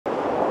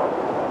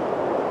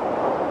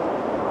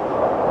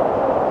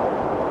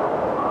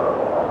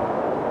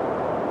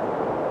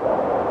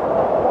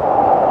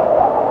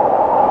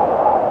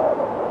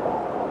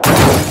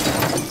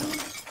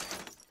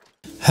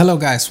Hello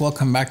guys,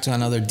 welcome back to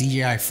another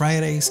DJI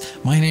Fridays.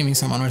 My name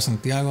is Emmanuel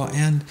Santiago,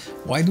 and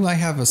why do I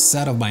have a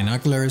set of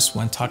binoculars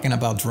when talking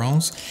about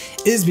drones?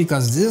 Is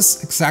because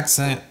this exact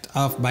set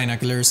of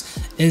binoculars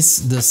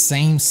is the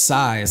same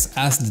size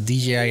as the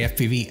DJI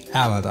FPV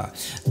Avata.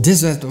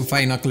 This set of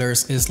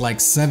binoculars is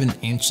like 7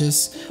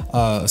 inches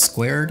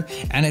squared,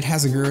 and it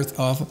has a girth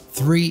of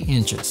 3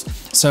 inches.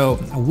 So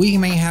we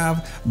may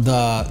have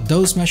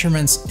those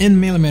measurements in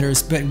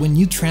millimeters, but when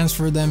you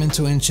transfer them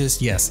into inches,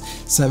 yes,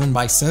 7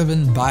 by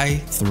 7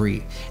 by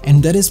 3,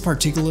 and that is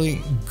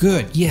particularly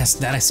good. Yes,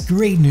 that is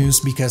great news,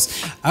 because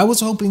I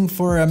was hoping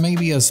for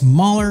maybe a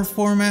smaller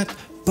format,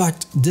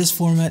 but this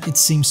format, it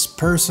seems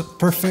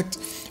perfect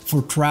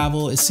for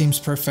travel. It seems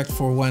perfect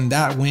for when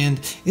that wind,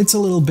 it's a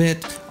little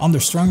bit on the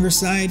stronger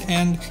side,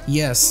 and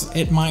yes,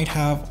 it might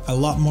have a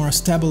lot more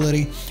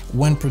stability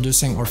when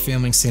producing or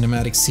filming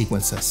cinematic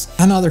sequences.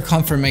 Another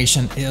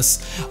confirmation is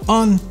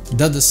on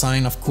the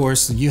design. Of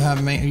course, you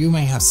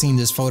may have seen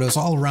these photos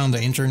all around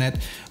the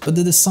internet, but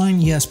the design,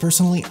 yes,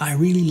 personally I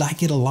really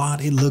like it a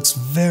lot. It looks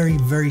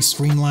very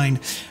streamlined.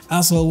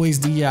 As always,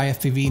 DJI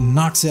FPV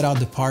knocks it out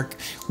the park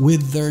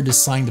with their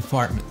design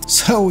department.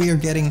 So we are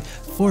getting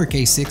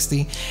 4K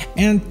 60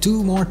 and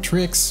 2 more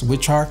tricks,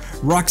 which are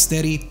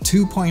Rocksteady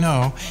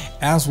 2.0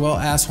 as well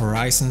as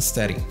Horizon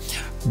Steady.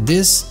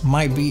 This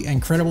might be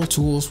incredible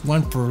tools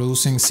when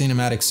producing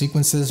cinematic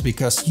sequences,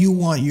 because you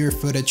want your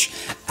footage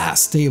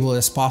as stable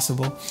as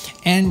possible.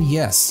 And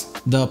yes,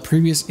 the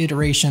previous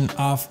iteration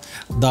of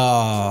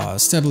the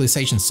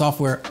stabilization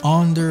software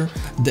under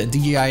the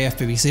DJI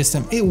FPV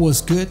system, it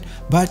was good,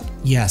 but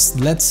yes,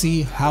 let's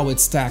see how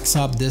it stacks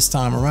up this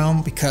time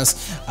around, because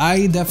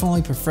I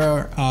definitely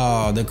prefer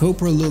the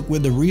GoPro look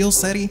with the real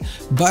steady,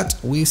 but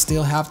we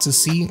still have to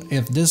see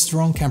if this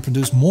drone can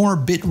produce more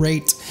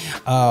bitrate,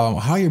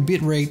 higher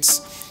bit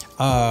rates,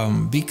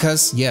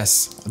 because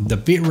yes, the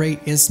bitrate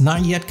is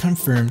not yet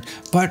confirmed,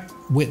 but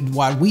with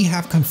what we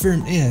have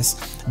confirmed is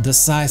the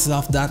size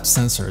of that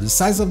sensor. The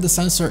size of the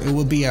sensor, it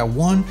will be a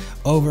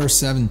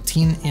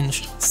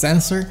 1/17"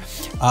 sensor.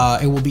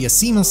 It will be a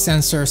CMOS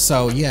sensor,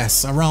 so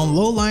yes, around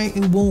low light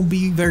it won't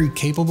be very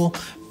capable.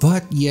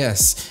 But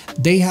yes,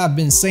 they have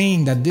been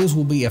saying that this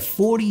will be a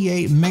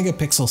 48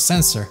 megapixel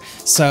sensor.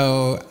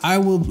 So I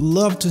would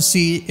love to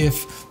see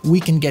if we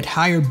can get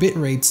higher bit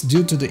rates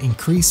due to the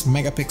increased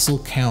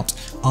megapixel count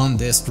on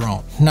this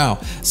drone. Now,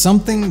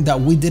 something that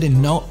we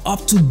didn't know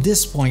up to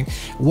this point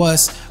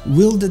was,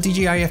 will the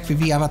DJI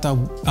FPV Avata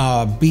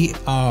be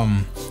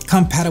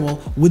compatible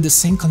with the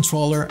same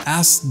controller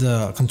as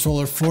the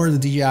controller for the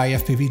DJI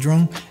FPV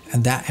drone?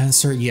 And that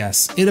answer,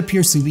 yes. It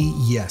appears to be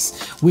yes.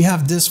 We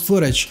have this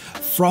footage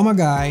from a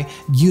guy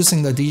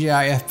using the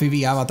DJI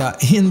FPV Avata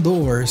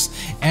indoors,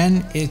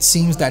 and it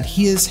seems that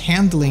he is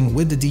handling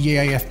with the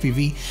DJI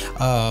FPV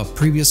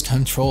previous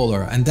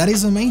controller. And that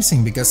is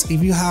amazing, because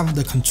if you have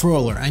the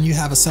controller and you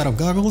have a set of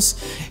goggles,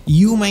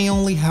 you may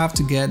only have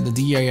to get the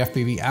DJI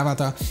FPV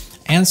Avata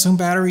and some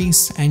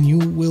batteries, and you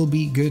will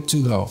be good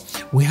to go.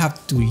 We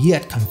have to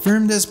yet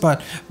confirm this,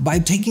 but by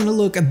taking a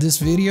look at this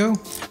video,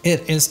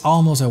 it is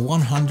almost a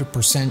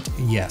 100%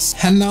 yes.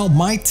 And now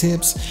my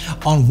tips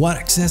on what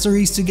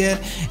accessories to get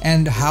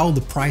and how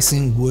the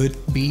pricing would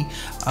be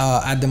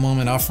at the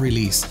moment of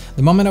release.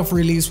 The moment of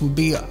release would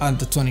be on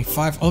the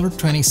 25 or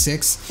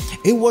 26.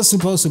 It was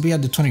supposed to be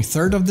at the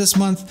 23rd of this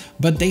month,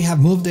 but they have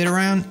moved it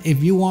around.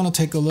 If you want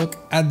to take a look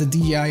at the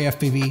DJI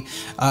FPV,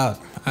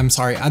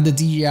 at the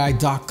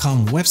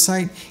DJI.com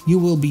website, you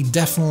will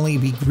definitely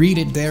be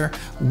greeted there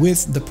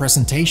with the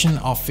presentation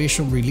of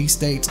official release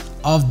date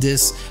of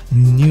this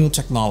new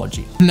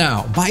technology.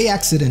 Now, by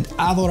accident,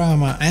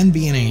 Adorama and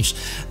B&H,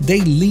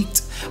 they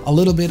leaked a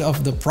little bit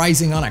of the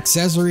pricing on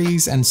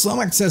accessories, and some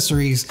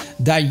accessories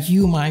that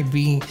you might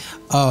be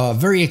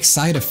very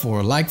excited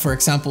for, like for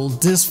example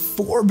this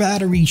 4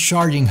 battery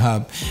charging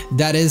hub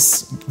that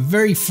is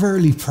very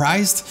fairly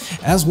priced,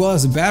 as well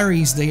as the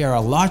batteries. They are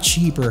a lot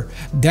cheaper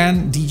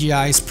than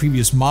DJI's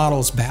previous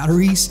models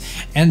batteries,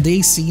 and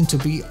they seem to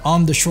be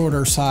on the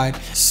shorter side,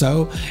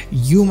 so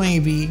you may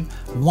be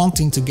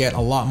wanting to get a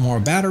lot more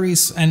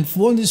batteries. And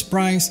for this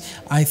price,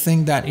 I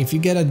think that if you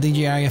get a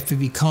DJI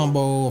FPV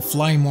combo, a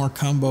Fly More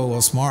combo,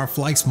 a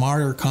Fly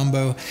Smarter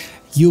combo,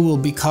 you will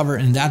be covered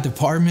in that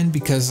department,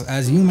 because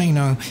as you may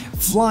know,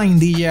 flying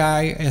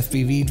DJI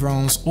FPV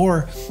drones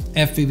or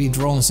FPV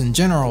drones in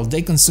general,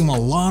 they consume a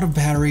lot of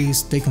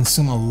batteries, they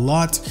consume a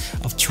lot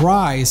of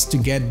tries to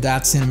get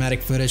that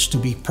cinematic footage to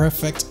be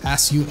perfect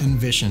as you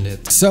envisioned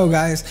it. So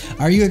guys,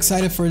 are you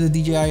excited for the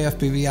DJI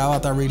FPV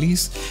Avata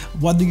release?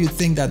 What do you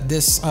think that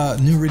this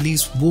new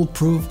release will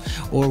prove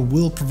or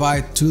will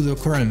provide to the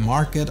current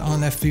market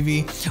on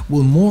FPV?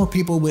 Will more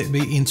people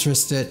be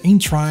interested in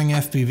trying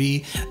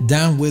FPV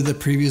than with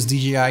the previous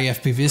DJI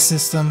FPV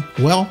system?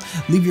 Well,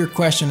 leave your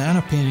question and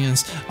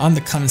opinions on the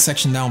comment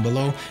section down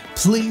below.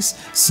 Please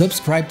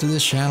subscribe to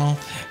this channel.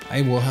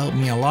 It will help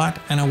me a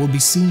lot, and I will be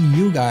seeing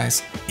you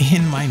guys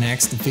in my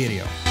next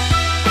video.